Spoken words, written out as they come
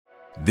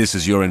This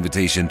is your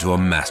invitation to a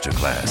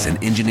masterclass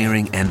in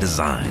engineering and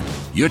design.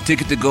 Your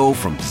ticket to go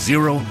from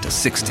 0 to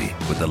 60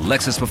 with the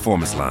Lexus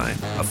Performance Line.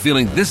 A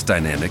feeling this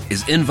dynamic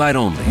is invite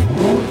only.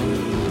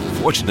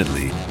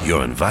 Fortunately,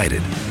 you're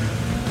invited.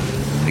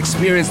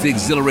 Experience the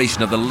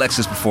exhilaration of the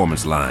Lexus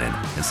Performance Line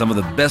and some of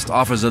the best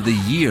offers of the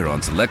year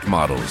on select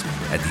models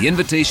at the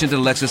Invitation to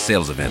Lexus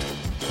sales event,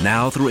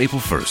 now through April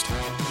 1st.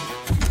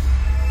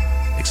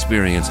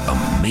 Experience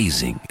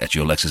amazing at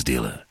your Lexus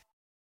dealer.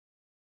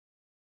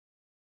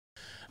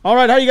 All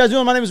right, how you guys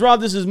doing? My name is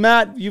Rob. This is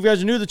Matt. If you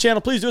guys are new to the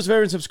channel, please do us a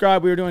favor and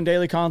subscribe. We are doing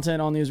daily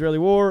content on the Israeli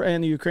war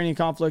and the Ukrainian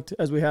conflict,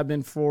 as we have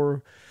been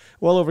for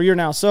well over a year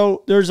now.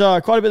 So there's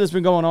quite a bit that's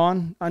been going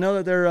on. I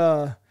know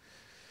that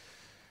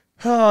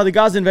the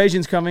Gaza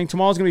invasion's coming.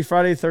 Tomorrow's going to be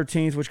Friday the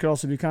 13th, which could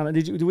also be kind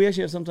of... Do we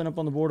actually have something up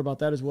on the board about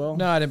that as well?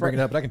 No, I didn't bring it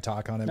up, but I can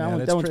talk on it,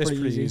 man. That one's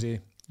pretty easy.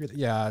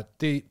 Yeah.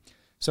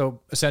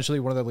 So essentially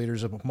one of the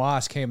leaders of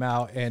Hamas came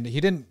out, and he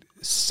didn't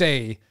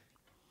say...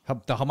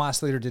 The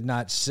Hamas leader did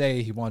not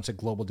say he wants a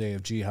global day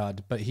of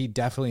jihad, but he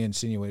definitely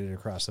insinuated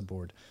across the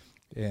board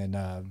in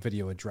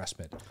video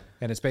addressment.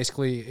 And it's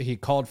basically, he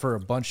called for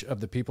a bunch of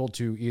the people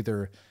to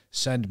either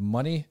send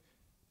money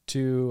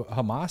to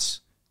Hamas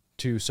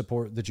to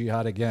support the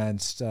jihad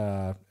against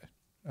the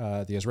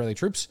Israeli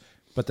troops.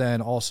 But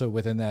then also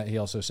within that, he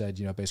also said,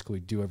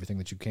 basically do everything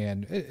that you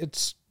can.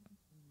 It's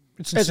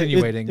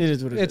insinuating. It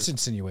is what it is. It's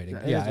insinuating.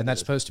 Yeah, and that's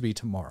supposed to be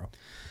tomorrow.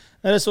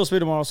 That is supposed to be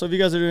tomorrow. So if you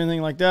guys are doing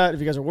anything like that, if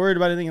you guys are worried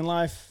about anything in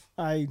life,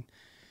 I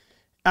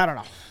don't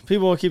know.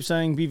 People will keep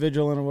saying be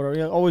vigilant or whatever.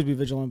 Yeah, always be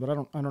vigilant, but I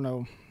don't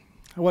know.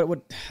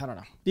 What I don't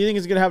know. Do you think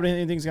it's gonna happen?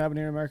 Anything's gonna happen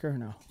here in America or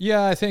no?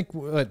 Yeah, I think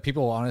what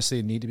people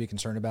honestly need to be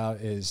concerned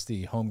about is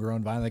the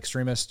homegrown violent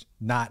extremists,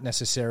 not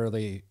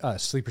necessarily a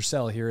sleeper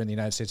cell here in the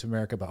United States of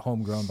America, but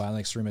homegrown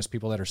violent extremists,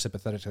 people that are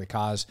sympathetic to the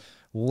cause.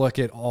 Look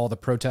at all the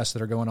protests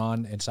that are going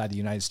on inside the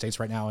United States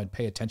right now and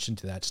pay attention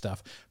to that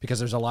stuff, because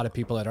there's a lot of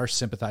people that are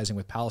sympathizing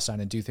with Palestine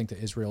and do think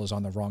that Israel is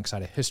on the wrong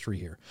side of history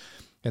here.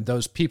 And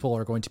those people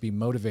are going to be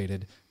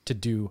motivated to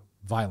do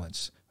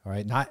violence. All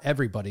right, not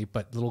everybody,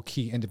 but little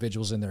key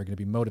individuals in there are going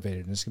to be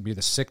motivated, and it's going to be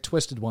the sick,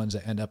 twisted ones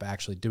that end up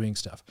actually doing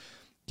stuff.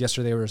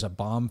 Yesterday, there was a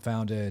bomb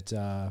found at in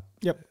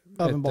the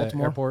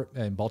Baltimore. airport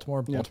in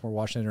Baltimore,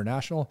 Washington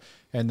International,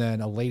 and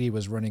then a lady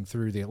was running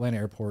through the Atlanta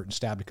airport and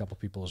stabbed a couple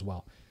people as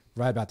well,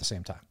 right about the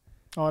same time.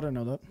 Oh, I didn't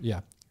know that.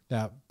 Yeah.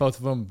 Now, both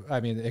of them, I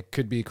mean, it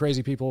could be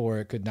crazy people or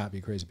it could not be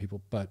crazy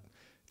people, but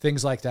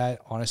things like that,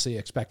 honestly,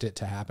 expect it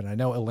to happen. I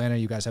know Atlanta,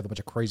 you guys have a bunch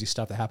of crazy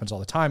stuff that happens all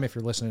the time if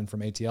you're listening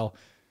from ATL,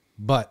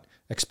 but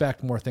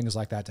expect more things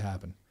like that to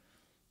happen.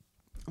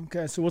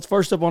 Okay, so what's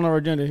first up on our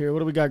agenda here? What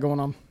do we got going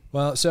on?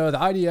 Well, so the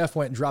IDF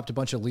went and dropped a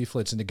bunch of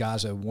leaflets into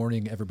Gaza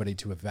warning everybody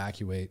to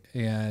evacuate.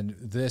 And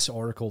this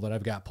article that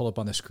I've got pulled up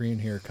on the screen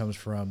here comes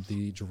from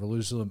the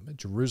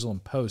Jerusalem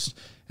Post,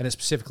 and it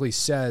specifically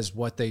says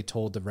what they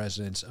told the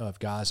residents of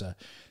Gaza.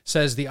 It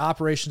says the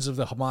operations of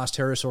the Hamas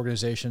terrorist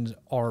organizations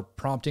are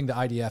prompting the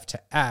IDF to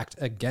act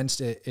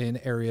against it in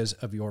areas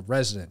of your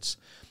residence.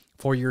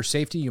 For your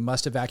safety, you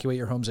must evacuate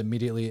your homes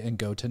immediately and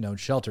go to known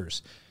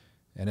shelters.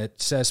 And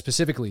it says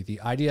specifically,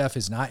 the IDF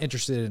is not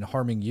interested in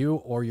harming you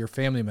or your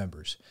family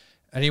members.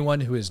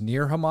 Anyone who is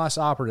near Hamas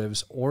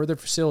operatives or their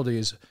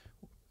facilities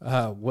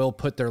will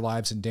put their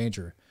lives in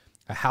danger.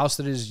 A house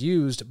that is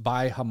used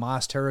by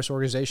Hamas terrorist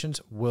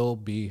organizations will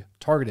be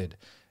targeted.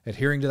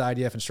 Adhering to the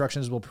IDF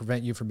instructions will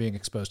prevent you from being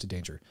exposed to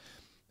danger.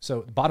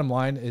 So the bottom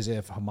line is,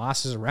 if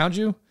Hamas is around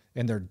you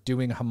and they're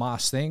doing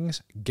Hamas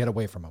things, get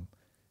away from them.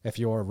 If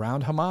you're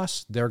around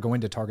Hamas, they're going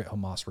to target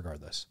Hamas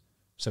regardless.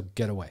 So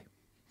get away.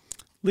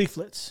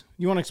 Leaflets.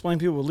 You want to explain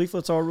to people what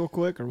leaflets are real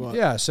quick or what?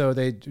 Yeah, so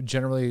they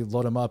generally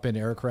load them up in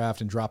aircraft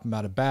and drop them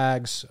out of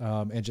bags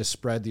and just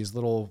spread these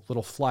little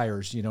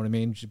flyers, you know what I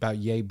mean, about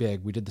yay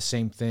big. We did the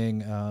same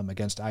thing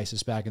against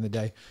ISIS back in the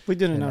day. We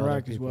did in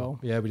Iraq as well.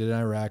 Yeah, we did in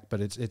Iraq, but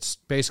it's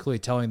basically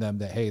telling them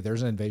that, hey,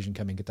 there's an invasion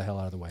coming, get the hell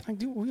out of the way.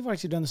 We've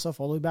actually done this stuff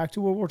all the way back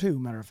to World War II,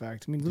 matter of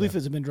fact. I mean,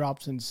 leaflets have been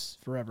dropped since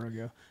forever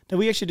ago. Now,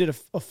 we actually did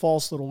a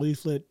false little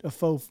leaflet, a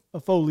faux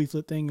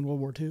leaflet thing in World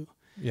War II.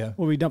 Yeah.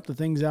 Where we dumped the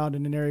things out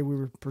in an area we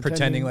were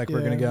pretending like we're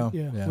going to go.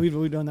 Yeah.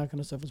 We've done that kind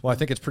of stuff as well. Well, I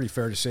think it's pretty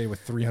fair to say,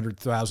 with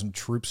 300,000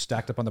 troops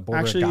stacked up on the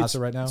border of Gaza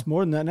right now. It's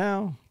more than that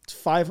now.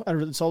 It's I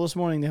saw this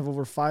morning they have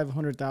over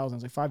 500,000.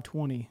 It's like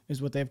 520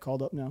 is what they have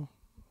called up now.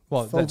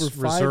 Well, that's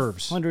over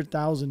reserves.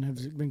 500,000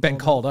 have been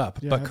called up.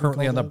 But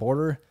currently on the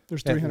border,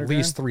 there's at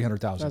least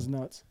 300,000. That's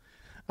nuts.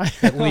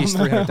 At least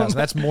 300,000.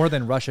 That's more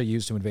than Russia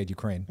used to invade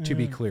Ukraine, to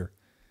be clear.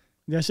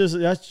 That's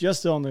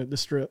just on the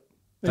strip.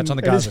 That's on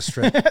the Gaza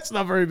Strip. That's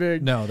not very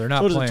big. No, they're not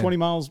playing. What is it, 20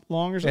 miles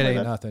long or something? It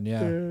ain't nothing,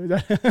 yeah.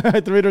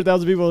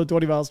 300,000 people on a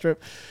 20-mile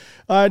strip.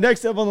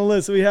 Next up on the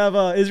list, we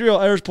have Israel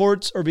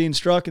airports are being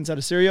struck inside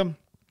of Syria.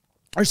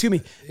 Or excuse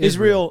me,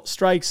 Israel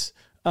strikes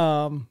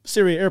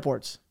Syria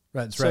airports.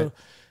 Right, that's right.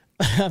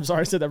 I'm sorry,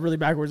 I said that really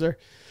backwards there.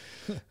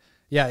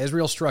 Yeah,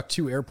 Israel struck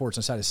 2 airports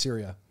inside of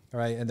Syria. All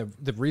right, and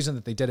the reason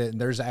that they did it, and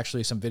there's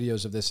actually some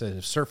videos of this that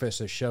have surfaced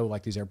that show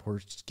like these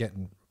airports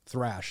getting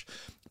thrashed.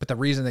 But the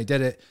reason they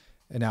did it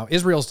And now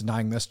Israel's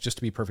denying this, just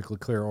to be perfectly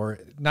clear, or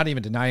not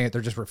even denying it.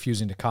 They're just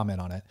refusing to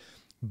comment on it.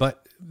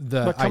 But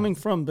coming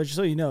from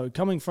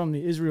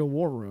the Israel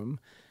war room,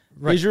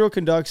 right. Israel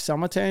conducts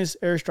simultaneous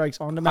airstrikes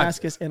on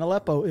Damascus and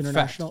Aleppo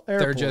international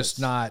airports.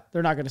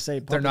 They're not going to say.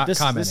 They're not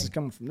commenting. This is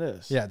coming from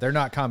this. Yeah, they're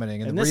not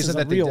commenting. And the reason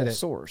that they did it,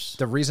 source.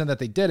 The reason that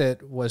they did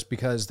it was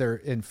because they're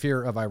in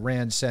fear of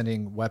Iran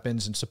sending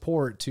weapons and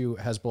support to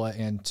Hezbollah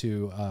and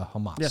to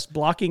Hamas. Yes,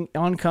 blocking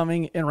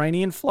oncoming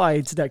Iranian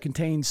flights that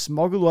contain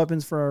smuggled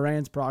weapons for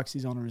Iran's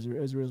proxies on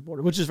Israel's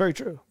border, which is very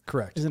true.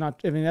 Correct. Is it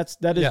not? I mean, that is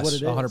what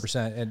it is.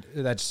 100%. And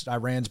that's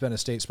Iran's been a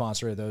state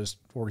sponsor of those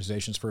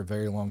organizations for a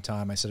very long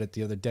time. I said it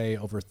the other day.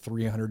 Over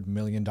 $300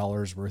 million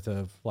worth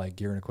of like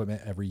gear and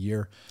equipment every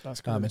year,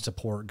 and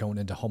support going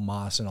into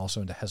Hamas and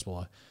also into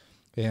Hezbollah.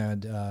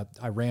 And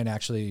Iran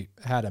actually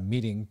had a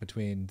meeting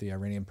between the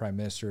Iranian prime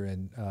minister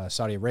and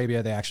Saudi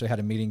Arabia. They actually had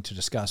a meeting to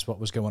discuss what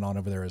was going on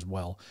over there as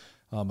well.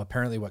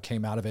 Apparently what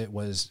came out of it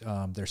was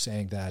they're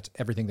saying that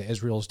everything that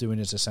Israel's doing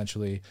is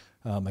essentially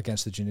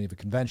against the Geneva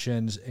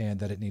Conventions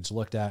and that it needs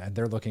looked at, and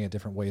they're looking at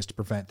different ways to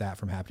prevent that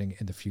from happening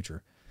in the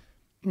future.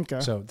 Okay.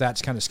 So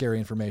that's kind of scary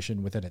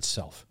information within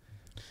itself.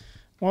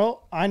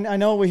 Well, I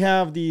know we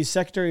have the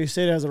Secretary of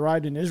State has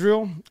arrived in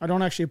Israel. I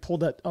don't actually pull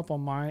that up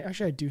on my...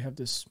 Actually, I do have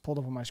this pulled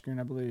up on my screen,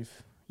 I believe.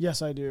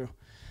 Yes, I do.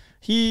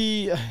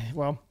 He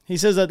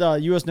says that the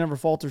U.S. never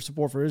falters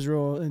support for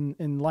Israel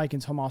and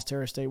likens Hamas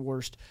terrorist state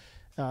worst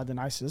than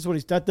ISIS.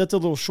 That's a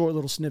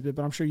little snippet,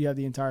 but I'm sure you have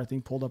the entire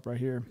thing pulled up right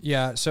here.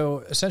 Yeah, so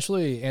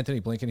essentially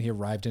Anthony Blinken, he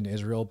arrived in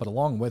Israel, but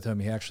along with him,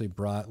 he actually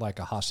brought like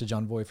a hostage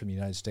envoy from the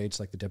United States,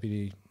 like the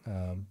deputy,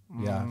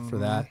 for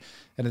that.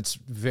 And it's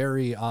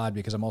very odd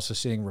because I'm also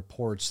seeing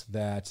reports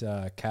that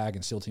CAG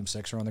and SEAL Team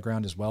 6 are on the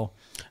ground as well.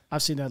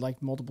 I've seen that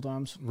like multiple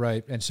times.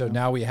 Right, and so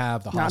now we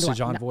have the hostage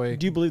envoy.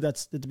 Do you believe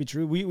that's to be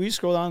true? We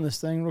scroll down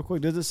this thing real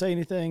quick. Does it say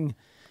anything?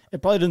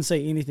 It probably doesn't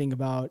say anything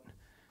about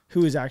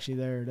who is actually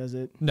there, does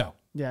it? No.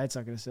 Yeah, it's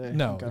not going to say.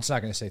 No, okay. It's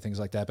not going to say things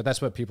like that, but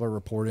that's what people are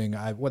reporting.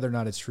 Whether or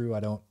not it's true,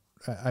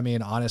 I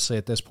mean, honestly,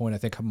 at this point, I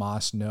think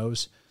Hamas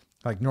knows.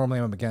 Like normally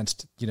I'm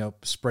against,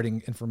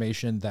 spreading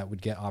information that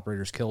would get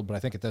operators killed. But I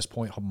think at this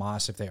point,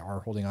 Hamas, if they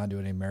are holding on to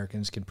any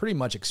Americans, can pretty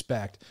much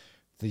expect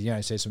the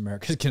United States of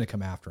America is going to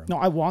come after them. No,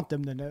 I want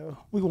them to know.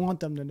 We want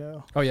them to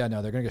know. Oh yeah,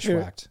 no, they're going to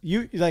get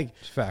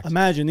schwacked.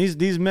 Imagine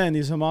these men,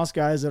 these Hamas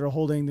guys that are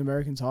holding the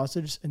Americans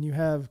hostage, and you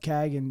have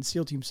CAG and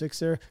SEAL Team 6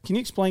 there. Can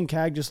you explain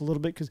CAG just a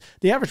little bit? Because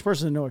the average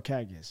person doesn't know what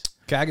CAG is.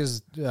 CAG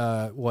is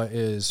what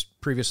is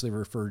previously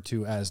referred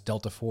to as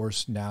Delta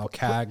Force. Now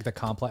CAG, the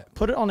complex.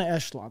 Put it on the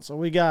echelon.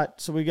 So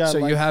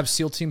you have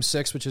SEAL Team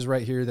 6, which is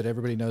right here that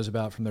everybody knows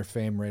about from their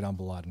fame raid on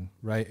Bin Laden,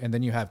 right? And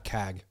then you have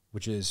CAG,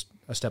 which is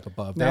a step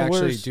above. They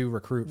actually do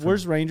recruit.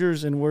 Where's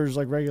Rangers and where's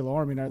like regular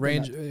Army?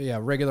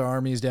 Regular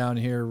Army's down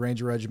here.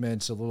 Ranger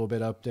Regiments a little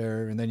bit up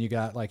there, and then you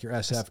got like your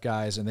SF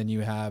guys, and then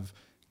you have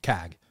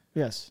CAG.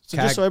 Yes. So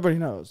CAG, just so everybody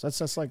knows,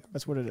 that's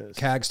what it is.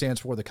 CAG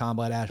stands for the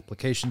Combat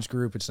Applications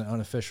Group. It's an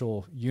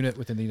unofficial unit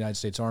within the United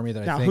States Army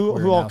that I think.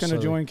 Who all can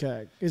join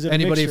CAG? Is it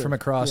anybody from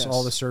across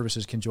all the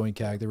services can join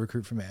CAG? They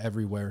recruit from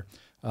everywhere.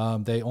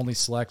 They only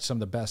select some of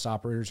the best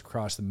operators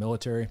across the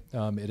military.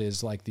 It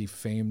is like the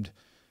famed.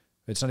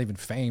 It's not even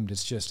famed.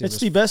 It's just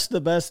the best of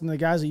the best, and the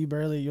guys that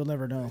you'll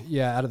never know.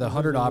 Yeah, out of the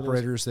 100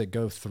 operators that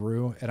go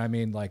through, and I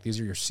mean, like these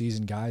are your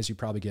seasoned guys. You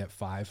probably get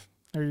 5.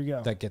 There you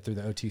go. That get through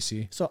the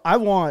OTC. So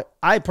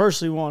I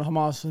personally want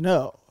Hamas to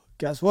know.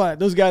 Guess what?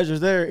 Those guys are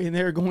there, and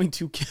they're going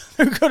to kill.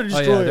 They're going to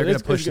destroy. They're going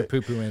to push the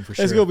poo-poo in for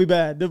sure. It's going to be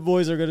bad. The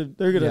boys are going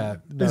to.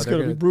 It's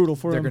going to be brutal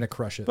for them. They're going to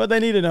crush it. But they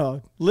need to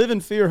know. Live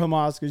in fear,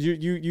 Hamas, because you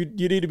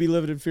need to be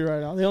living in fear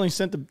right now. They only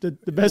sent the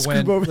best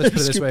group over there to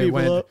scoop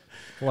people up.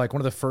 Like one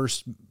of the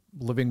first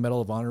living Medal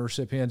of Honor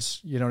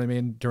recipients, you know what I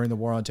mean, during the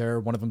War on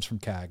Terror, one of them's from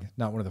CAG.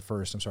 Not one of the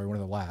first. I'm sorry, one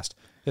of the last.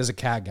 Is a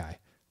CAG guy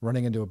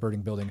running into a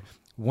burning building.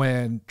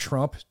 When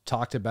Trump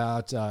talked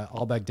about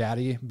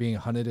al-Baghdadi being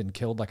hunted and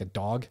killed like a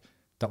dog,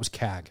 that was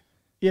CAG.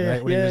 Yeah,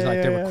 right? When he was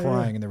like, they were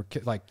crying and they were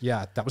like,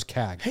 yeah, that was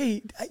CAG.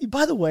 Hey,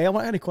 by the way,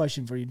 I had a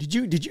question for you.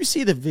 Did you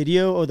see the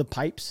video of the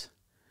pipes?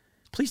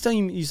 Please tell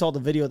me you saw the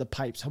video of the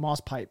pipes,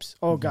 Hamas pipes.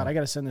 Oh God, I got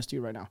to send this to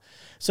you right now.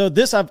 So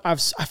this, I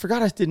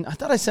forgot I didn't. I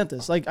thought I sent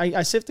this. Like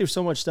I sift through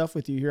so much stuff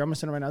with you here. I'm gonna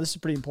send it right now. This is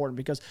pretty important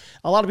because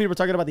a lot of people are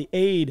talking about the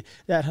aid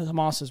that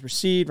Hamas has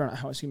received, or not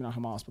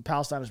Hamas, but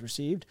Palestine has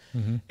received,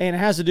 and it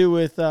has to do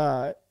with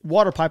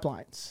water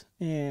pipelines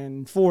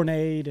and foreign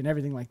aid and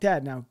everything like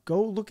that. Now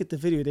go look at the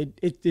video.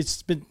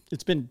 It's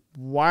been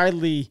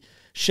widely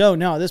shown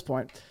now at this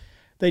point.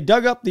 They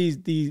dug up these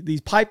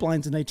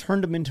pipelines and they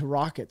turned them into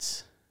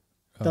rockets.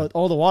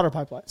 All the water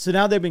pipelines. So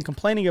now they've been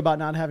complaining about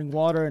not having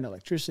water and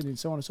electricity and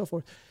so on and so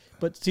forth.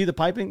 But see the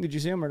piping? Did you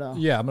see them or no?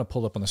 Yeah, I'm going to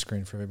pull it up on the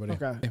screen for everybody.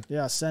 Okay.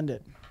 Yeah, send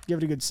it. Give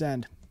it a good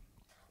send.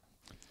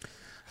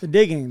 The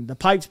digging, the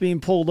pipes being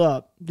pulled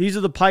up. These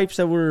are the pipes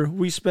that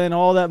we spend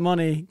all that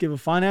money, give a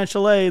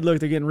financial aid. Look,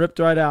 they're getting ripped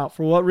right out.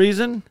 For what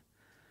reason?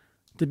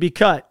 To be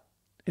cut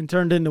and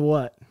turned into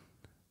what?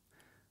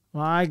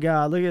 My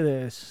God, look at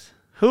this.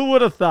 Who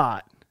would have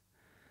thought?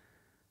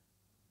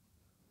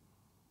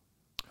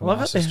 love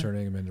how Hamas is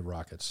turning them into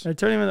rockets. They're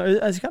turning them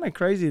into, it's kind of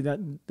crazy that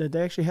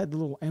they actually had the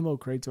little ammo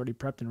crates already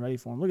prepped and ready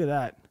for them. Look at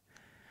that.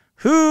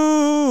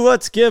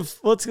 Let's give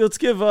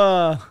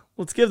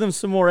them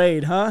some more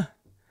aid, huh?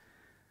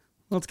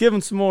 Let's give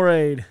them some more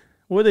aid.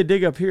 What do they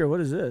dig up here? What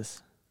is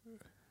this?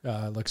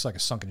 It looks like a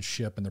sunken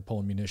ship, and they're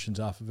pulling munitions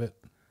off of it.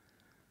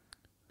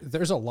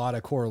 There's a lot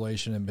of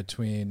correlation in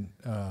between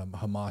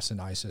Hamas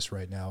and ISIS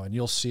right now, and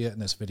you'll see it in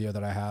this video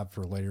that I have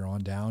for later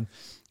on down,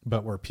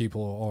 but where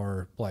people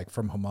are like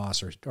from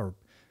Hamas are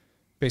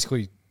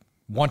basically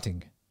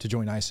wanting to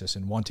join ISIS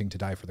and wanting to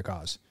die for the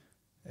cause.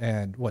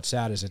 And what's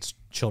sad is it's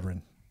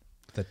children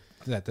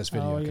that this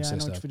video consists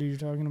of. I know which video you're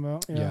talking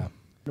about. Yeah.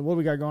 What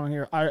we got going on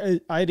here?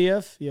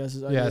 IDF? Yes,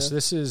 IDF. Yes,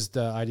 this is the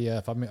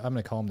IDF. I'm going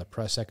to call him the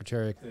press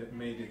secretary. That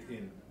made it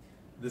in.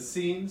 The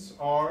scenes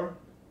are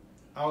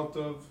out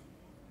of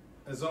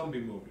a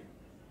zombie movie.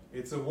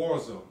 It's a war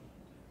zone.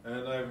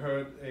 And I've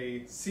heard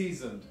a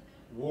seasoned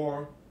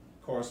war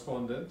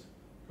correspondent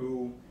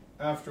who,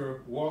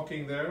 after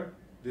walking there,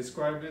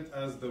 described it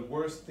as the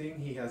worst thing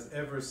he has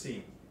ever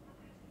seen.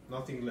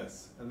 Nothing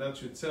less. And that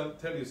should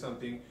tell you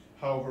something,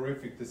 how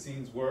horrific the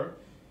scenes were.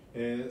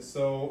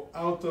 So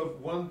out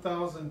of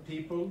 1,000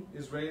 people,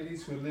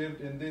 Israelis who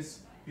lived in this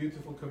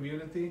beautiful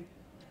community,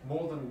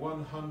 more than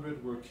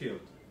 100 were killed.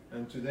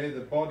 And today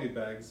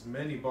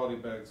many body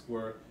bags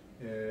were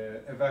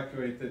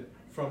evacuated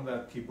from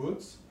that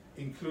kibbutz,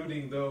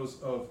 including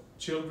those of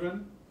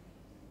children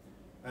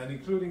and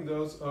including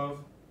those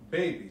of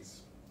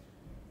babies.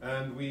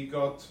 And we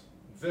got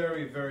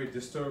very, very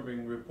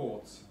disturbing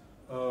reports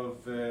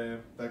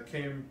that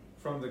came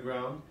from the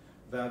ground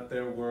that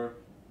there were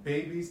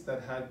babies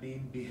that had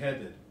been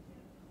beheaded.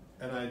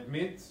 And I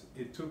admit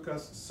it took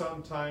us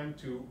some time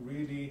to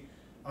really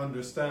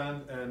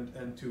understand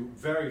and to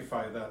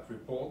verify that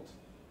report.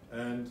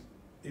 And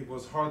it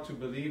was hard to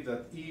believe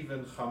that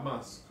even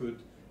Hamas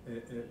could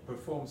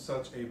perform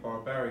such a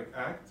barbaric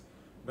act.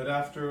 But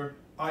after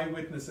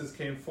eyewitnesses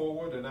came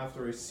forward and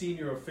after a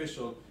senior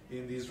official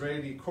in the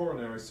Israeli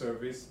coronary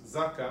service,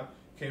 Zaka,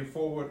 came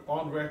forward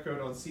on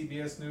record on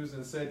CBS News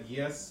and said,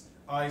 yes,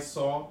 I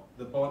saw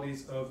the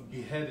bodies of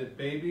beheaded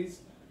babies,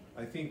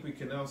 I think we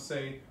can now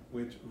say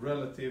with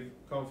relative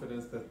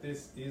confidence that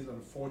this is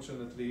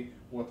unfortunately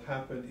what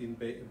happened in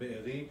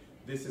Be'eri.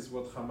 This is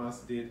what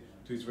Hamas did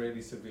to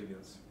Israeli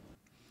civilians.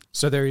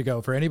 So there you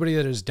go. For anybody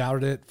that has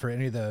doubted it, for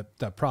any of the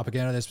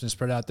propaganda that's been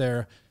spread out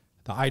there,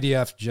 the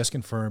IDF just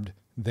confirmed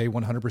they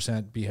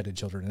 100% beheaded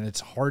children. And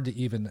it's hard to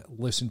even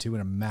listen to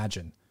and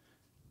imagine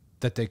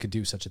that they could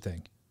do such a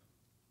thing.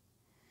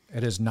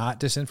 It is not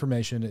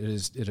disinformation.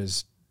 It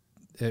is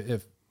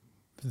if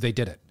they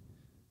did it.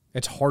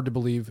 It's hard to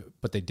believe,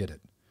 but they did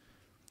it.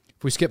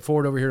 If we skip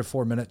forward over here to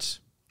 4 minutes,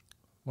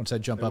 once I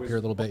jump up here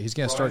a little bit, he's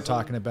going to start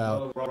talking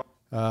about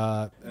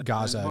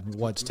Gaza and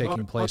what's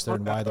taking place there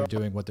and why they're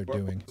doing what they're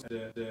doing.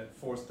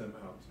 Forced them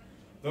out.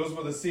 Those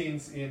were the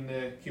scenes in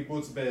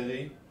Kibbutz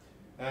Be'eri,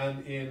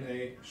 and in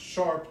a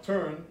sharp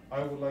turn,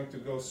 I would like to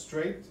go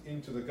straight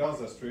into the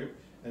Gaza Strip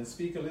and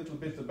speak a little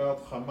bit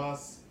about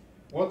Hamas,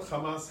 what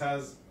Hamas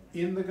has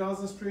in the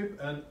Gaza Strip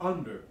and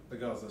under the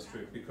Gaza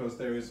Strip, because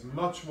there is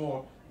much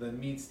more than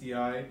meets the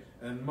eye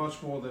and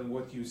much more than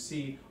what you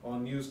see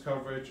on news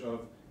coverage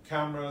of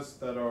cameras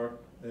that are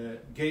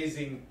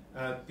gazing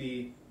at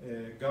the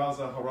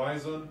Gaza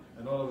horizon,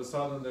 and all of a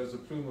sudden there's a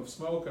plume of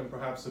smoke and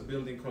perhaps a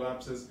building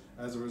collapses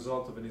as a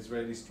result of an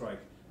Israeli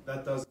strike.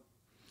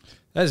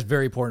 That is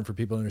very important for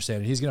people to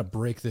understand. He's going to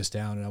break this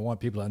down, and I want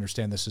people to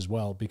understand this as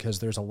well, because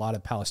there's a lot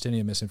of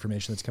Palestinian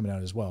misinformation that's coming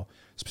out as well,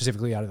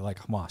 specifically out of like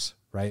Hamas,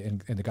 right,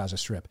 in the Gaza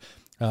Strip.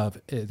 The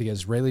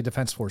Israeli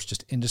Defense Force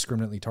just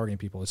indiscriminately targeting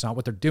people. It's not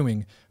what they're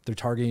doing. They're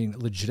targeting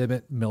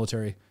legitimate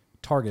military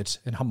targets,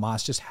 and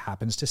Hamas just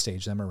happens to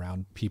stage them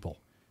around people.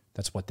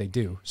 That's what they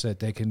do, so that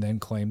they can then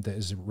claim the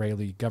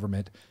Israeli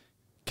government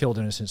killed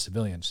innocent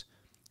civilians.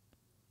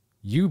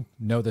 You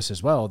know this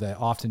as well, that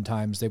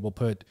oftentimes they will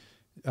put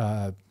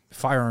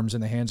firearms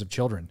in the hands of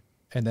children,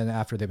 and then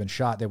after they've been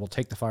shot, they will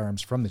take the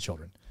firearms from the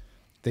children.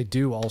 They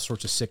do all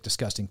sorts of sick,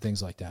 disgusting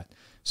things like that.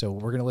 So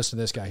we're going to listen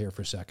to this guy here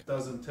for a sec.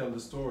 Doesn't tell the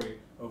story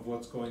of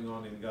what's going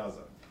on in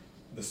Gaza.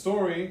 The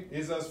story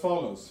is as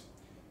follows.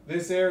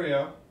 This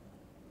area,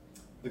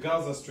 the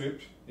Gaza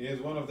Strip,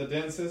 is one of the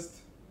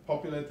densest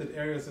populated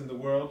areas in the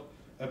world,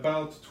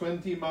 about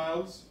 20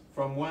 miles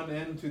from one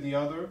end to the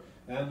other,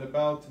 and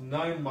about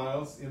 9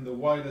 miles in the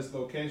widest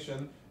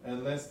location,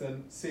 and less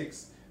than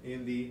 6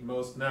 in the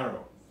most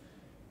narrow.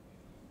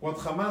 What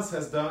Hamas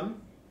has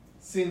done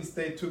since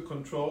they took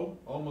control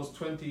almost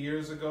 20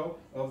 years ago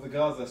of the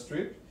Gaza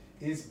Strip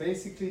is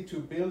basically to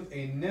build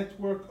a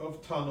network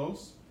of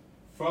tunnels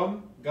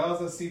from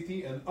Gaza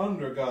City and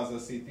under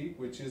Gaza City,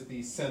 which is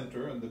the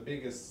center and the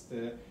biggest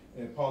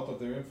part of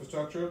their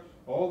infrastructure,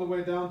 all the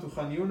way down to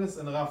Khan Yunis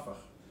and Rafah.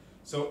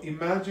 So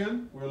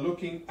imagine we're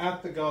looking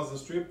at the Gaza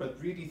Strip, but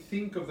really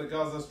think of the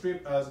Gaza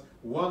Strip as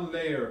one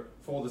layer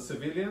for the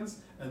civilians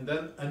and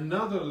then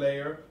another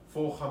layer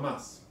for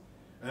Hamas.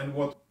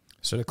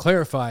 So to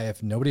clarify,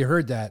 if nobody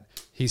heard that,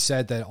 he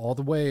said that all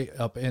the way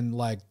up in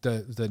like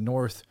the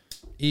northeast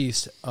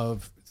east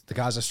of the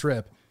Gaza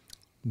Strip,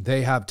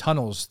 they have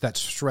tunnels that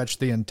stretch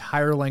the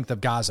entire length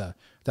of Gaza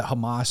that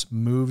Hamas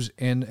moves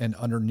in and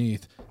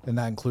underneath, and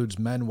that includes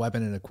men,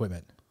 weapon, and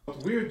equipment.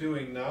 What we're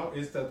doing now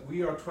is that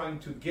we are trying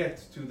to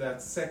get to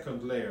that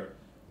second layer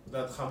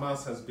that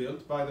Hamas has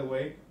built, by the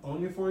way,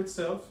 only for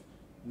itself,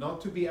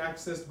 not to be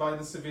accessed by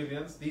the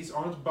civilians. These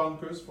aren't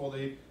bunkers for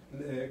the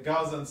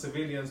Gazan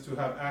civilians to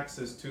have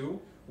access to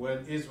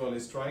when Israel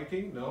is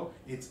striking. No,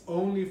 it's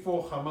only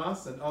for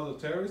Hamas and other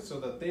terrorists so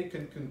that they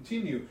can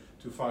continue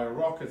to fire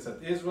rockets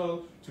at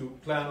Israel, to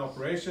plan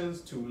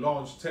operations, to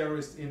launch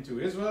terrorists into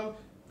Israel.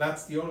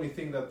 That's the only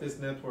thing that this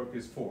network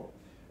is for.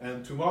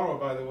 And tomorrow,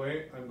 by the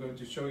way, I'm going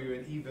to show you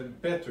an even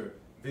better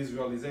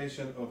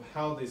visualization of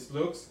how this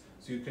looks,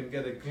 so you can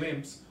get a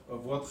glimpse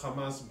of what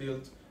Hamas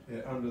built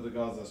under the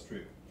Gaza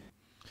Strip.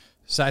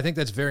 So I think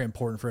that's very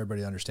important for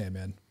everybody to understand,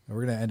 man. And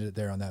we're going to end it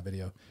there on that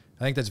video.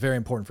 I think that's very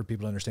important for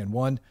people to understand.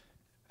 One,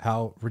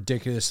 how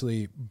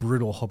ridiculously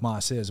brutal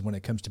Hamas is when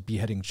it comes to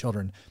beheading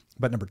children.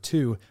 But number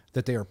two,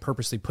 that they are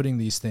purposely putting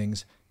these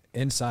things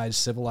inside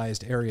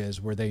civilized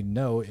areas where they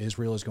know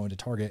Israel is going to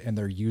target, and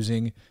they're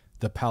using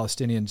the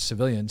Palestinian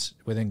civilians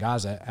within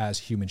Gaza as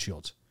human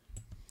shields.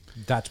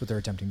 That's what they're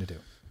attempting to do.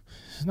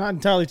 It's not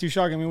entirely too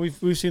shocking. I mean,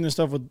 we've seen this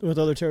stuff with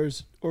other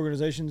terrorist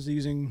organizations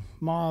using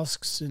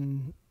mosques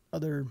and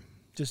other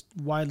just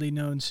widely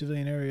known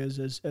civilian areas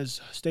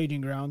as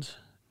staging grounds.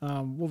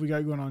 What we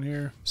got going on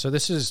here? So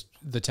this is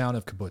the town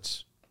of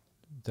Kibbutz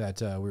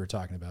that we were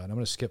talking about. And I'm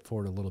going to skip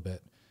forward a little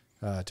bit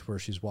to where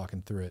she's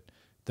walking through it.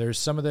 There's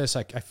some of this,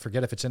 I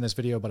forget if it's in this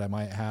video, but I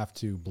might have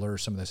to blur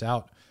some of this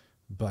out.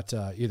 But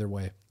either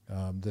way,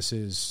 this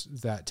is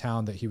that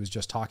town that he was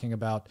just talking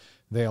about.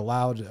 They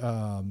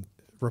allowed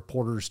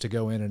reporters to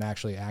go in and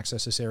actually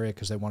access this area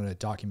because they wanted it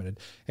documented.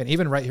 And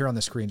even right here on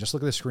the screen, just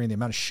look at the screen, the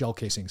amount of shell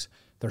casings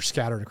that are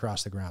scattered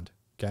across the ground.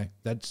 Okay,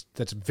 that's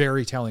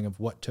very telling of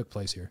what took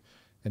place here.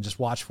 And just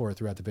watch for it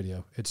throughout the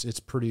video. It's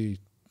pretty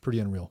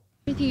unreal.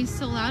 Everything is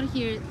so loud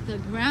here. The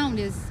ground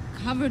is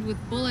covered with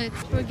bullets.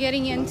 We're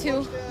getting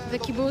into the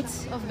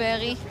kibbutz of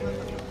Be'eri.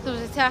 It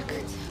was attacked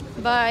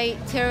by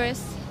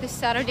terrorists this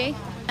Saturday.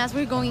 As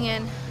we're going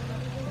in,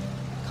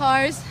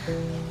 cars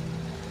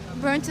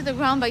burned to the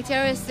ground by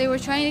terrorists. They were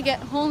trying to get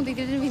home. They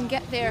didn't even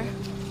get there.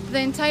 The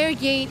entire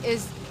gate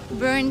is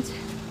burned.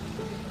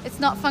 It's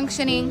not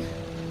functioning.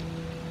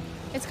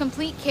 It's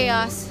complete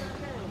chaos.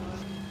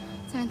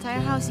 It's an entire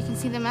house. You can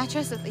see the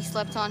mattress that they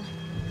slept on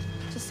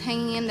just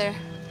hanging in there.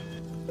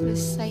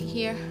 This site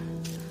here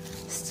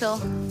still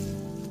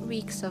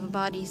reeks of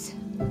bodies.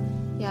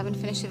 They haven't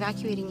finished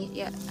evacuating it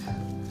yet.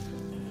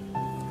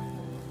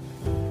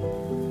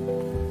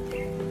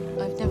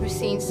 I've never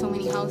seen so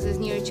many houses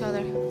near each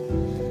other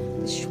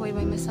destroyed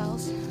by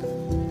missiles.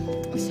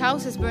 This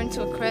house is burned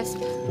to a crisp.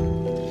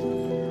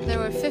 There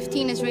were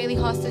 15 Israeli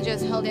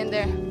hostages held in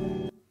there.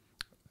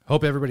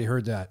 Hope everybody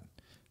heard that.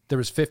 There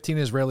was 15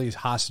 Israeli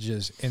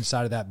hostages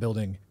inside of that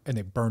building, and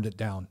they burned it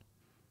down.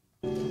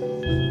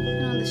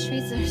 And on the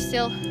streets, there's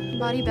still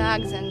body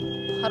bags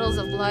and puddles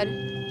of blood.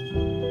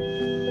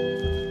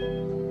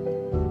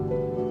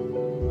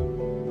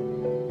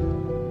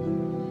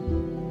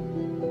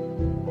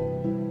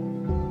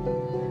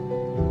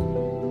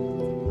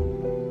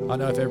 I don't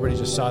know if everybody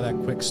just saw that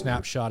quick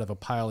snapshot of a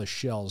pile of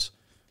shells.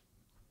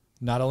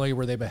 Not only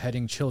were they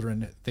beheading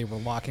children, they were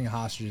locking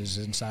hostages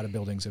inside of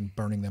buildings and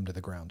burning them to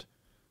the ground.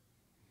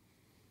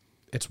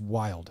 It's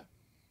wild.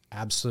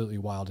 Absolutely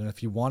wild. And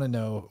if you want to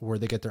know where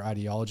they get their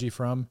ideology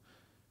from,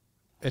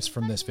 it's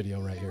from this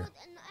video right here.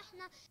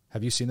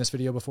 Have you seen this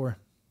video before?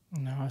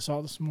 No, I saw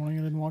it this morning.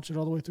 I didn't watch it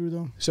all the way through,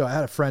 though. So I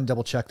had a friend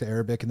double check the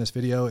Arabic in this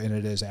video, and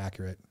it is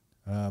accurate.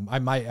 I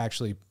might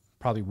actually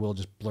probably will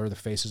just blur the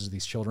faces of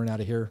these children out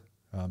of here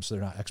so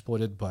they're not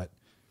exploited. But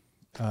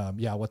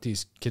yeah, what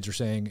these kids are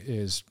saying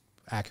is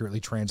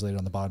accurately translated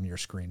on the bottom of your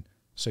screen,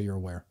 so you're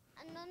aware.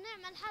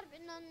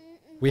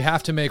 We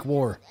have to make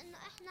war,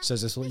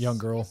 says this young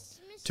girl,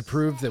 to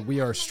prove that we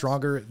are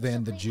stronger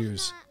than the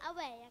Jews.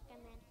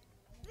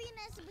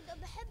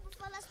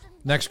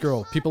 Next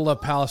girl, people love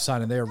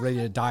Palestine and they are ready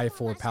to die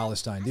for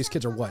Palestine. These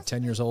kids are what,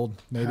 10 years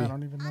old, maybe? I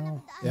don't even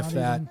know. If Not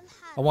that. even.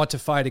 I want to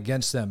fight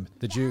against them,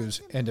 the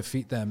Jews, and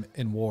defeat them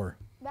in war.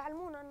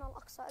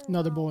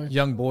 Another boy.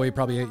 Young boy,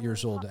 probably 8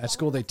 years old. At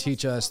school, they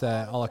teach us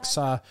that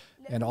Al-Aqsa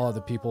and all of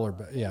the people are,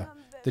 yeah.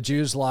 The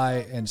Jews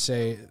lie and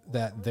say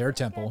that their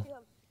temple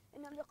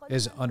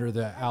is under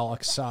the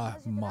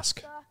Al-Aqsa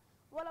Mosque.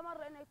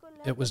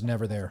 It was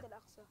never there.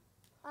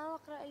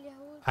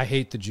 I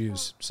hate the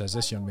Jews, says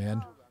this young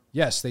man.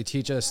 Yes, they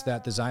teach us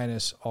that the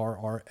Zionists are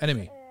our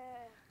enemy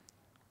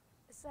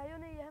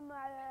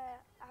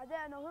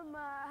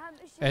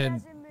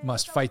and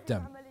must fight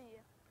them.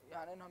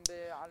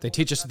 They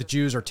teach us that the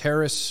Jews are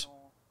terrorists.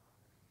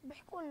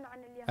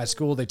 At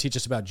school, they teach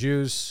us about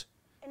Jews.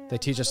 They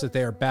teach us that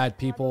they are bad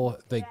people.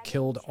 They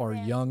killed our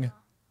young.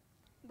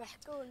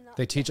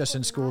 They teach us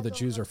in school that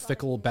Jews are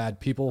fickle, bad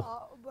people.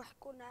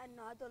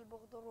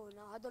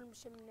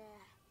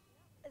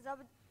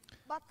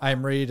 I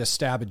am ready to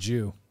stab a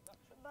Jew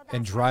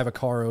and drive a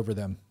car over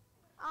them.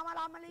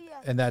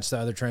 And that's the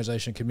other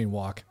translation, could mean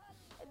walk.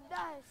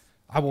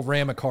 I will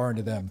ram a car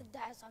into them.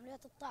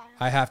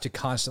 I have to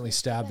constantly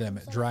stab them,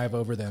 drive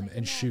over them,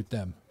 and shoot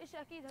them.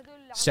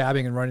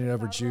 Stabbing and running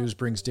over Jews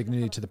brings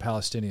dignity to the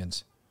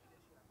Palestinians.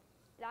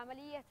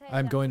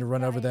 I'm going to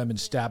run over them and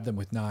stab them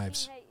with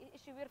knives.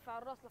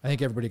 I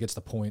think everybody gets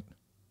the point,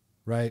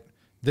 right?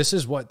 This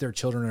is what their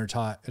children are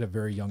taught at a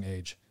very young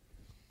age.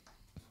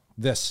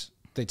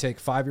 They take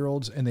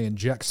 5-year-olds and they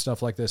inject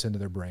stuff like this into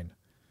their brain.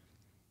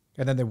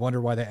 And then they wonder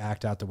why they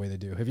act out the way they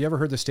do. Have you ever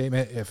heard the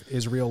statement, if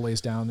Israel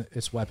lays down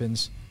its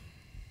weapons,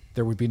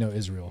 there would be no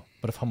Israel.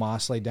 But if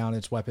Hamas laid down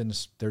its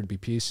weapons, there would be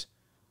peace?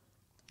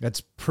 That's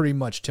pretty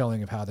much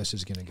telling of how this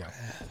is going to go.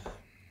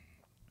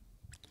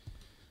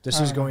 This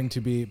is going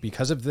to be,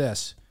 because of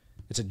this,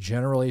 it's a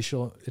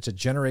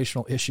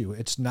generational issue.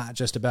 It's not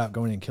just about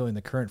going and killing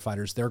the current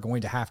fighters. They're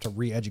going to have to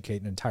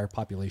re-educate an entire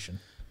population.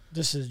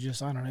 This is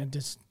just, I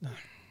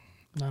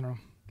don't know.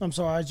 I'm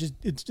sorry.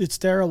 It's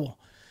terrible.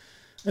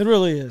 It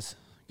really is.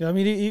 I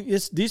mean,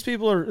 these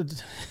people are,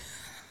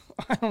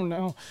 I don't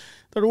know.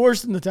 They're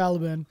worse than the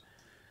Taliban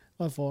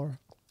by far.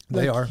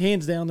 They are.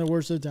 Hands down, they're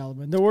worse than the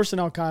Taliban. They're worse than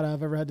Al-Qaeda.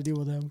 I've ever had to deal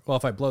with them. Well,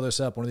 if I blow this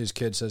up, one of these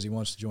kids says he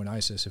wants to join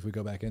ISIS if we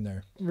go back in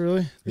there.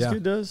 Really? This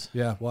kid does?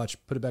 Yeah, watch.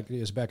 Put it back.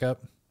 Is it back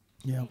up?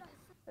 Yeah.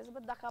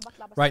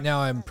 Right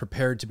now, I'm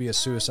prepared to be a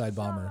suicide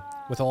bomber.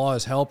 With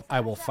Allah's help, I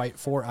will fight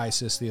for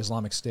ISIS, the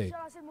Islamic State.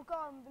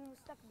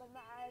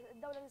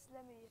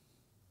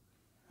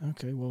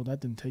 Okay, well,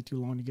 that didn't take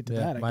too long to get to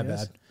that, I my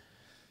guess. bad.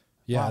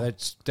 Yeah, Wow.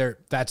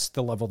 that's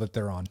the level that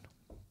they're on.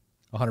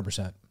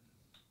 100%.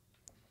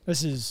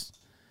 This is...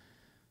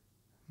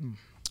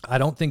 I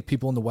don't think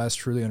people in the West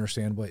truly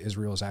understand what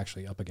Israel is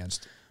actually up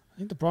against. I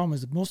think the problem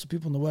is that most of the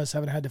people in the West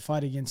haven't had to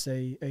fight against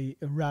a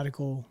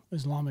radical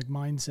Islamic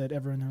mindset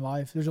ever in their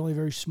life. There's only a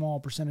very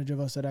small percentage of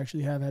us that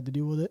actually have had to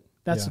deal with it.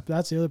 That's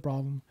the other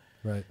problem.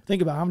 Right.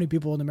 Think about how many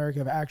people in America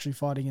have actually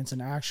fought against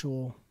an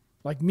actual...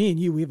 Like me and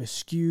you, we have a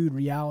skewed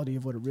reality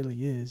of what it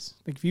really is.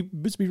 Like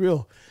let's be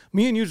real,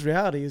 me and you's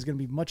reality is going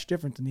to be much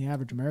different than the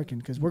average American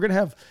because we're going to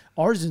have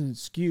ours isn't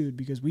skewed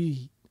because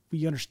we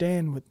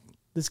understand what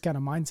this kind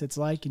of mindset's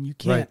like, and you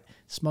can't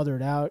smother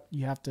it out.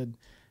 You have to.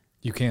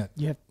 You can't.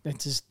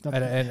 It's just.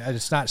 And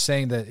it's not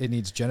saying that it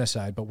needs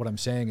genocide, but what I'm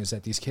saying is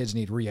that these kids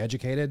need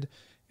re-educated,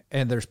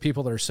 and there's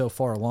people that are so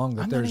far along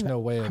that there's no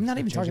way. I'm not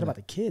even talking about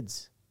the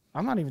kids.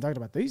 I'm not even talking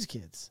about these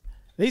kids.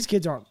 These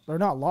kids they're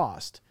not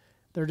lost.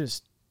 They're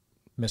just.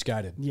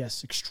 Misguided.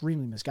 Yes,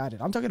 extremely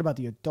misguided. I'm talking about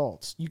the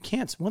adults. You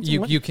can't.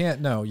 You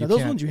can't. No, you those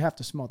can't. ones you have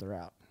to smother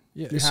out.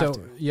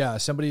 Yeah.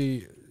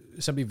 Somebody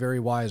very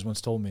wise once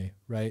told me,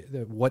 right?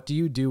 That what do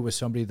you do with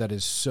somebody that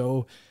is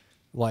so,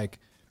 like,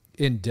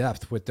 in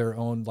depth with their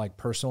own like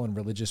personal and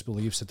religious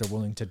beliefs that they're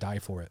willing to die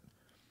for it?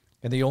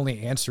 And the only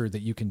answer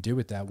that you can do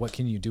with that, what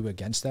can you do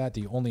against that?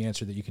 The only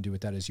answer that you can do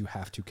with that is you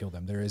have to kill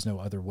them. There is no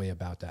other way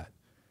about that.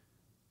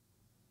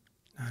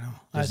 I know.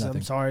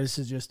 I'm sorry. This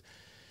is just.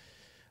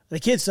 The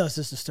kid stuff's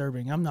just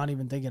disturbing. I'm not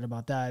even thinking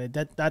about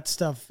that. That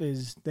stuff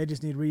is, they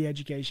just need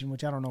re-education,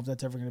 which I don't know if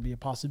that's ever going to be a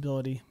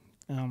possibility.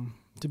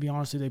 To be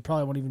honest with you, they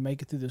probably won't even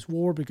make it through this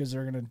war because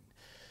they're going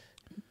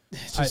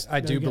to... I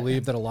do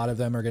believe that a lot of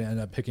them are going to end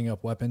up picking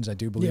up weapons. I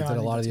do believe that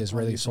a lot of the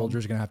Israeli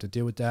soldiers are going to have to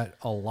deal with that.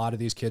 A lot of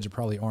these kids are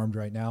probably armed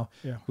right now.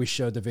 Yeah. We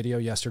showed the video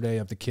yesterday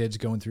of the kids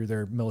going through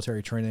their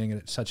military training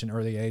at such an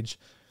early age.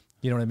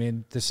 You know what I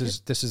mean? This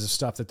is the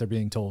stuff that they're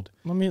being told.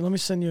 Let me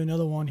send you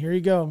another one. Here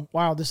you go.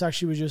 Wow, this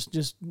actually was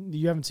just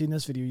you haven't seen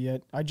this video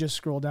yet. I just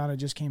scrolled down. It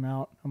just came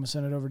out. I'm going to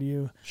send it over to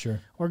you.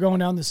 Sure. We're going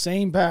down the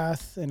same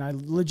path, and I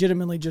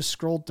legitimately just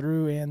scrolled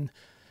through, and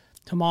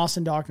Hamas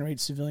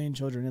indoctrinates civilian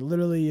children. It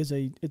literally is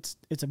it's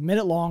a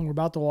minute long. We're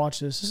about to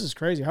watch this. This is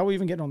crazy. How are we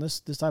even getting on this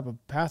type of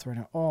path right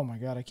now? Oh, my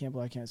God. I can't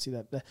believe I can't see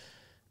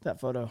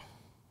that photo.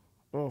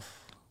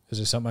 Oof. Is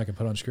this something I can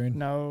put on screen?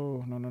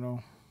 No,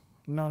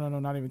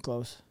 not even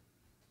close.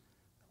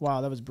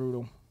 Wow, that was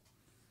brutal.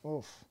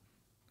 Oof.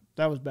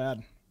 That was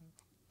bad.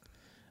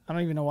 I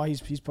don't even know why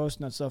he's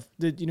posting that stuff.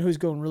 You know who's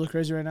going really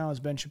crazy right now? Is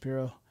Ben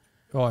Shapiro.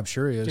 Oh, I'm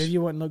sure he is. If you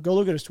want to go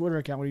look at his Twitter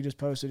account, what he just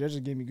posted, that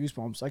just gave me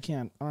goosebumps. I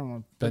don't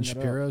want to. Ben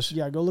Shapiro's?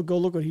 Yeah, go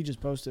look what he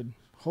just posted.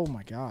 Oh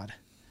my God.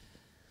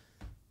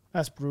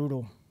 That's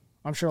brutal.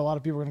 I'm sure a lot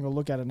of people are gonna go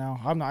look at it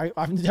now.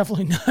 I'm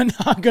definitely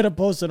not gonna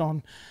post it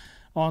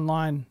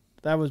online.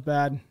 That was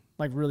bad.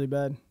 Like really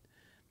bad.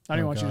 I don't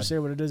even want you to say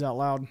what it is out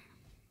loud.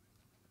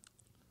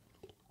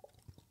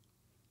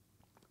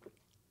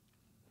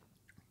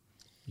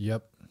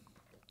 Yep.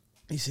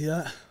 You see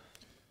that?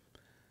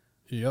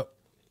 Yep.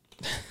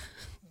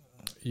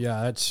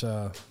 Yeah, that's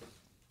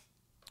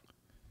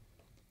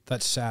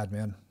sad,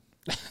 man.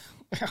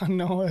 I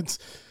know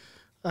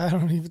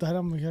I've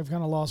kind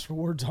of lost for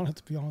words on it,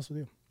 to be honest with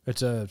you.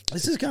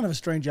 This is kind of a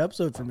strange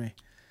episode for me.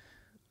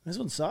 This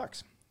one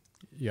sucks.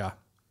 Yeah.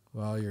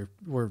 Well,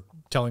 we're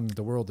telling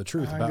the world the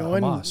truth about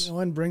Hamas. Hamas. Go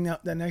ahead and bring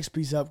that next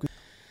piece up.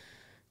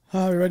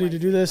 Are we ready to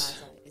do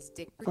this?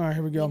 All right,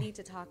 here we go. We need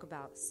to talk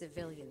about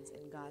civilians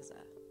in Gaza.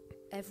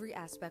 Every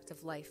aspect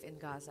of life in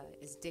Gaza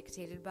is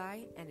dictated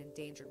by and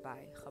endangered by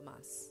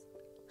Hamas.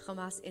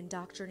 Hamas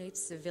indoctrinates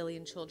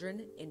civilian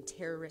children in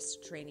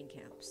terrorist training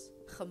camps.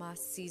 Hamas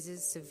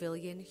seizes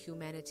civilian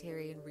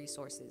humanitarian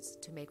resources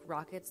to make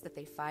rockets that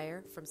they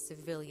fire from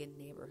civilian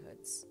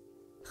neighborhoods.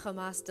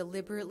 Hamas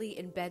deliberately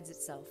embeds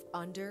itself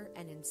under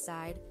and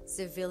inside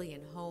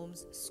civilian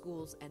homes,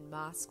 schools, and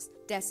mosques,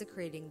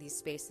 desecrating these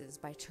spaces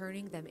by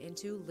turning them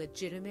into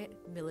legitimate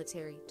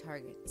military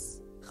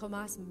targets.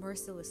 Hamas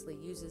mercilessly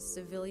uses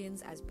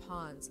civilians as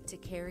pawns to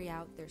carry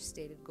out their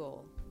stated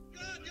goal.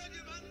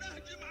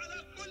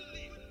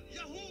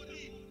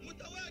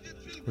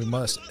 We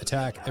must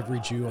attack every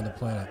Jew on the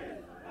planet.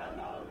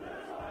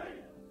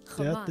 Hamas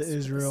to put the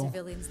Israel.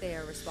 civilians they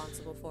are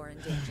responsible for in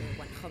danger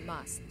when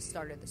Hamas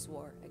started this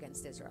war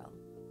against Israel.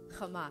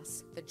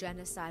 Hamas, the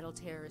genocidal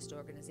terrorist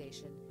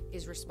organization,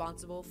 is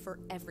responsible for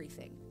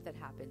everything that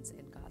happens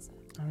in Gaza.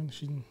 I mean,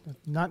 she's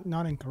not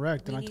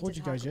incorrect. And We I need told to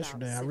you guys talk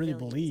about yesterday, I really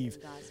civilians believe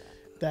in Gaza.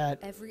 that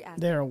Every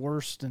aspect- they are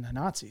worse than the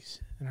Nazis.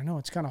 And I know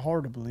it's kind of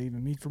hard to believe,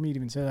 and for me to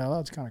even say that out loud,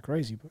 it's kind of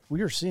crazy. But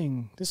we are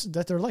seeing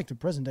that they're like the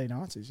present day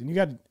Nazis,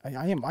 and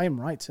I am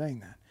right saying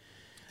that.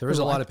 There is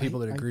a Well, lot of people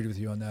that agreed with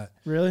you on that.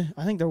 Really,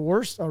 I think they're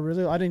worse. Oh,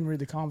 really? I didn't read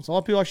the comments. A lot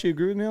of people actually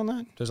agree with me on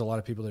that. There's a lot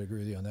of people that agree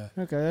with you on that.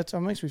 Okay, that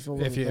makes me feel a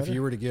little If bit you, if better.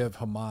 you were to give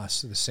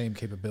Hamas the same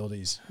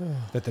capabilities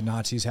that the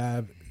Nazis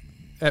have,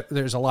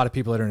 there's a lot of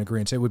people that are in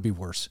agreement. It would be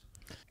worse.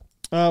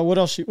 What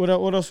else? What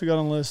else we got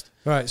on the list?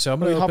 All right, so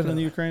I'm Are going we to hopping open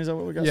into Ukraine? Is that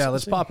what we got? Yeah, to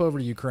let's see? pop over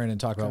to Ukraine and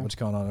talk about Okay. what's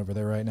going on over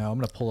there right now. I'm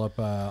going to pull up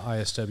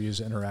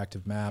ISW's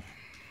interactive map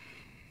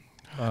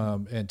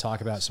and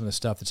talk about some of the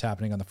stuff that's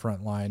happening on the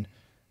front line.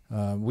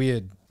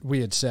 We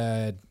had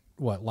said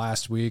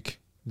last week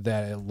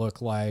that it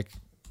looked like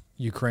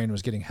Ukraine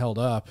was getting held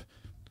up.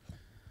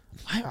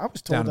 I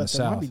was down told in that the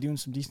they might south. be doing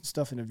some decent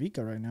stuff in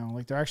Avika right now.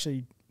 Like they're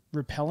actually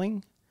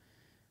repelling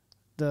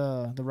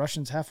the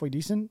Russians halfway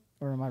decent,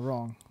 or am I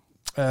wrong?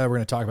 We're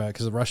going to talk about it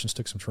because the Russians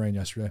took some terrain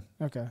yesterday.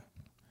 Okay.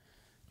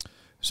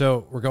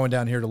 So we're going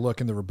down here to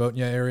look in the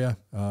Robotnia area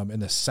in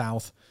the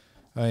south,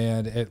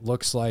 and it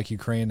looks like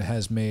Ukraine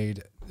has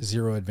made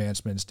zero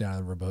advancements down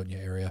in the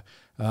Robotnia area.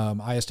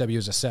 ISW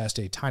has assessed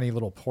a tiny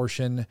little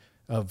portion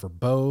of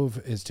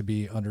Verbov is to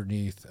be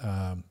underneath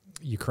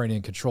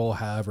Ukrainian control.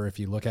 However, if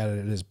you look at it,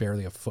 it is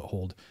barely a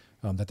foothold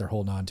that they're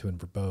holding on to in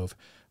Verbov.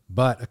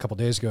 But a couple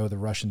days ago, the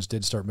Russians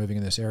did start moving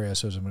in this area.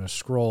 So as I'm going to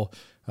scroll,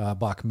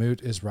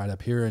 Bakhmut is right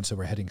up here. And so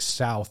we're heading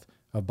south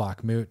of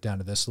Bakhmut down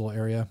to this little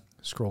area,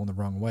 scrolling the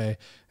wrong way.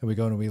 And we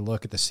go and we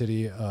look at the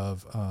city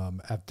of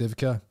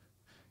Avdiivka.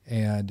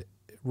 And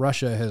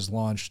Russia has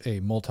launched a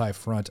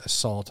multi-front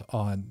assault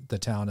on the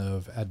town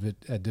of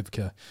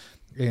Avdiivka.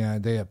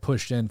 And they have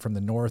pushed in from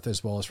the north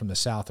as well as from the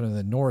south. And in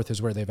the north is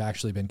where they've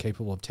actually been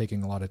capable of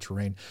taking a lot of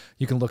terrain.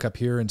 You can look up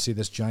here and see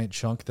this giant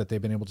chunk that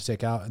they've been able to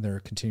take out, and they're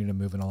continuing to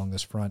move along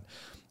this front.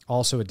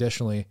 Also,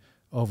 additionally,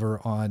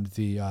 over on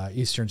the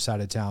eastern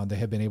side of town, they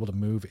have been able to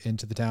move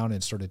into the town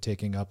and started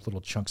taking up little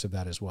chunks of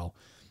that as well.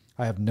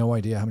 I have no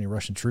idea how many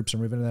Russian troops are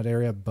moving in that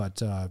area,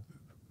 but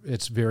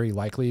it's very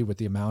likely with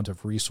the amount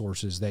of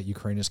resources that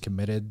Ukraine has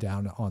committed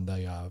down on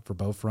the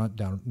Verbov front,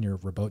 down near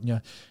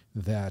Robotnia,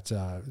 that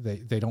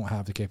they don't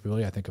have the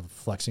capability, I think, of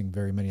flexing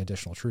very many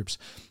additional troops.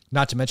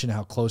 Not to mention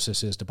how close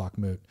this is to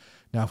Bakhmut.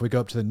 Now, if we go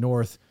up to the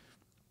north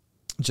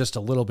just a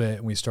little bit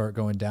and we start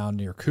going down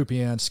near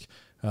Kupiansk,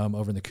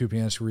 over in the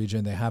Kupiansk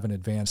region, they haven't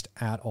advanced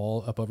at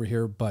all up over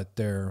here, but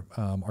their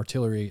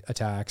artillery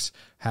attacks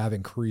have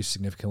increased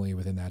significantly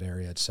within that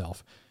area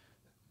itself.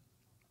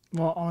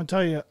 Well, I want to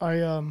tell you,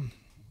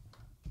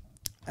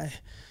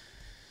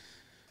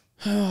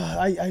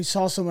 I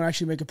saw someone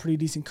actually make a pretty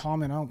decent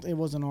comment. It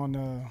wasn't on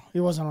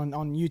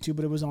YouTube,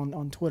 but it was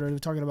on Twitter. They were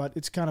talking about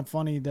it's kind of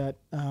funny that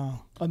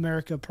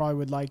America probably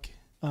would like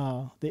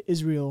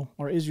Israel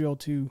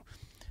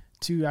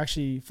to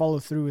actually follow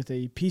through with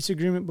a peace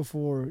agreement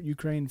before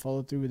Ukraine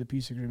followed through with a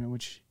peace agreement,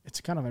 which it's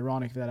kind of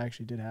ironic if that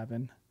actually did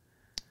happen.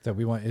 That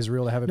we want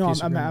Israel to have a No,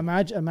 peace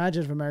agreement?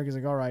 imagine if America's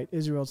like, all right,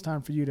 Israel, it's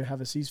time for you to have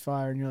a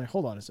ceasefire, and you're like,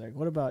 hold on a sec,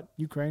 what about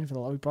Ukraine?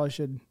 We probably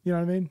should, you know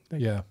what I mean?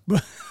 Like, Yeah.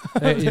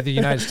 The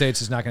United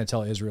States is not going to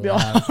tell Israel. To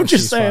have I'm a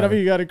just saying. I ceasefire mean,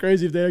 you got it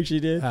crazy if they actually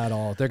did. at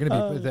all. They're going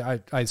to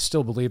be. I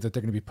still believe that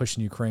they're going to be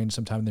pushing Ukraine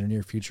sometime in the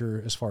near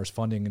future as far as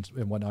funding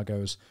and whatnot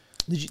goes.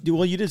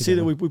 You did see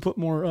that we put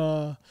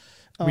more.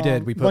 We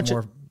did. We put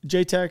more.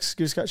 JTACs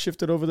just got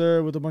shifted over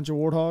there with a bunch of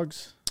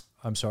warthogs.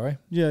 I'm sorry.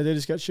 Yeah, they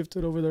just got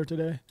shifted over there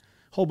today.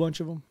 Whole bunch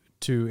of them.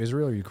 To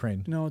Israel or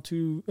Ukraine? No,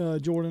 to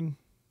Jordan.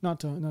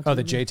 Not to.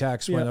 The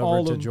JTACs went all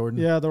over to of them. Jordan.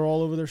 Yeah, they're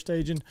all over there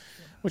staging.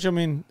 Which if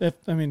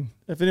anybody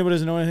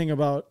doesn't know anything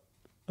about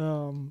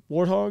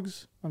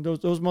warthogs,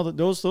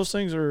 those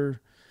things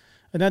are,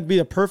 and that'd be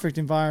the perfect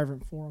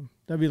environment for them.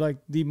 That'd be like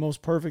the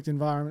most perfect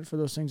environment for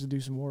those things to do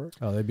some work.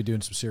 Oh, they'd be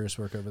doing some serious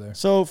work over there.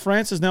 So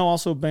France has now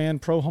also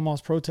banned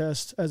pro-Hamas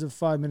protests as of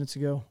 5 minutes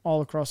ago,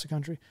 all across the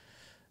country.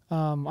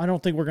 I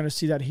don't think we're going to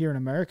see that here in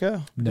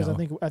America because No.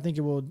 I think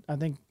it will. I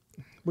think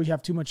we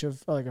have too much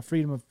of like a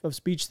freedom of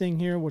speech thing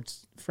here, which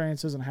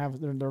France doesn't have.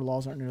 Their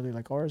laws aren't nearly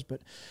like ours.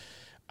 But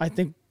I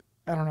don't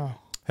know.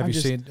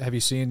 Have you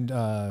seen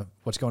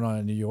what's going on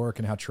in New York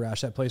and how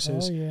trash that place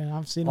is? Oh yeah,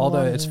 I've seen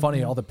It's funny.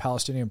 Yeah. All the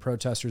Palestinian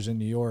protesters in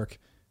New York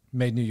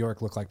made New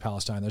York look like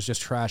Palestine. There's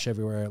just trash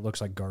everywhere. It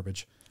looks like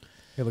garbage.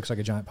 It looks like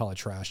a giant pile of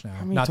trash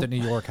now. Not that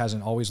New York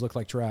hasn't always looked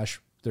like trash.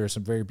 There are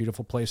some very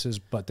beautiful places,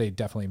 but they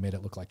definitely made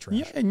it look like trash.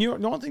 Yeah, and the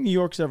only thing New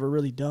York's ever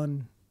really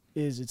done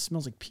is it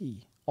smells like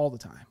pee all the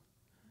time.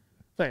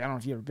 Like, I don't know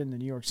if you've ever been to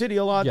New York City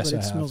a lot, Yes, but it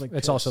I have. smells like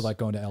It's piss. also like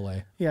going to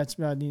L.A. Yeah, it's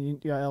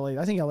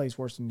LA. I think LA is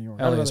worse than New York.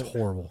 LA is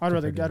horrible. I'd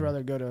rather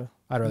go to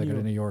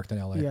New York than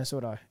L.A. Yeah, so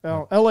would I.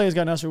 Well, LA has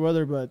got nicer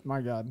weather, but my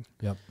God.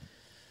 Yep.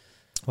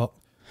 Well,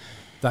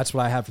 that's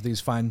what I have for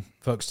these fine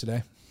folks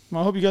today.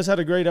 Well, I hope you guys had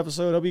a great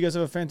episode. I hope you guys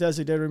have a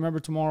fantastic day. Remember,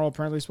 tomorrow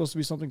apparently is supposed to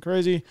be something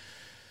crazy.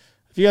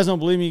 If you guys don't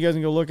believe me, you guys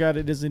can go look at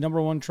it. It is the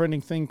 #1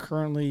 trending thing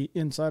currently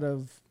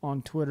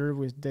on Twitter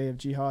with Day of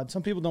Jihad.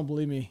 Some people don't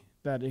believe me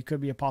that it could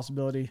be a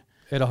possibility.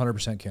 It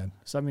 100% can.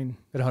 So, I mean,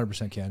 it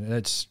 100% can. And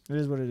it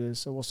is what it is.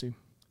 So we'll see.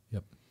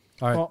 Yep.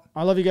 All right. Well,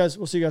 I love you guys.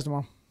 We'll see you guys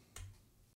tomorrow.